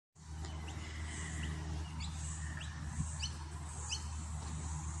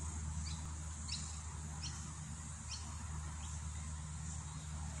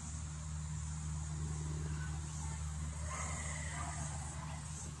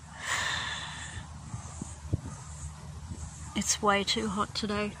It's way too hot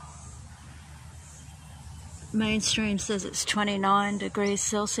today. Mainstream says it's 29 degrees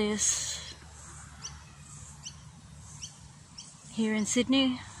Celsius. Here in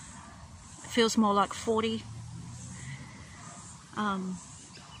Sydney, it feels more like 40. I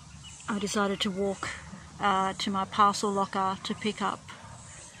decided to walk to my parcel locker to pick up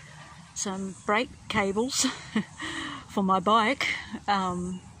some brake cables for my bike,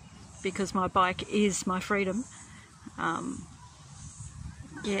 because my bike is my freedom.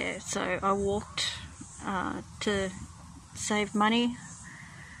 Yeah, so I walked to save money,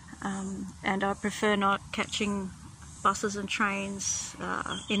 and I prefer not catching buses and trains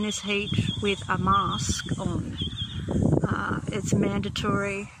in this heat with a mask on. It's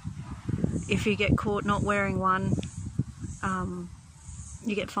mandatory. If you get caught not wearing one,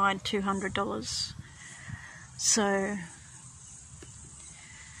 you get fined $200. So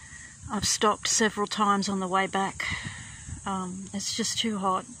I've stopped several times on the way back. It's just too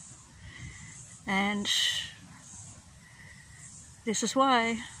hot, and this is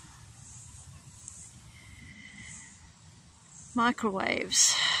why.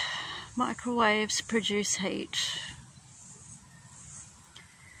 Microwaves produce heat.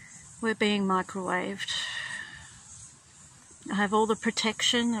 We're being microwaved. I have all the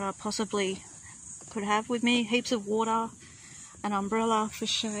protection that I possibly could have with me, heaps of water, an umbrella for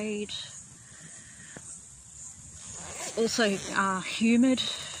shade. It's also humid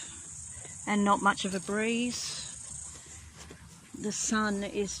and not much of a breeze. The sun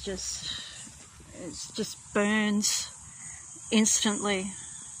is just burns instantly,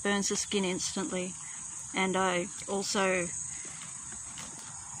 burns the skin instantly. And I also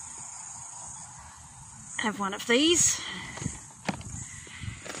have one of these,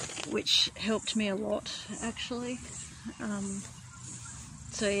 which helped me a lot actually.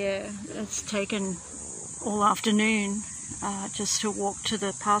 So yeah, it's taken all afternoon just to walk to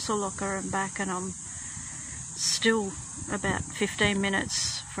the parcel locker and back, and I'm still about 15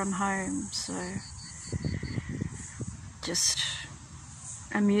 minutes from home, so just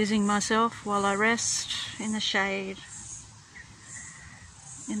amusing myself while I rest in the shade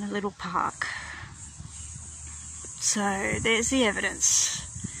in a little park. So there's the evidence.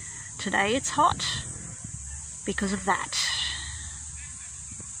 Today it's hot because of that.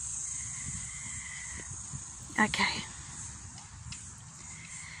 Okay.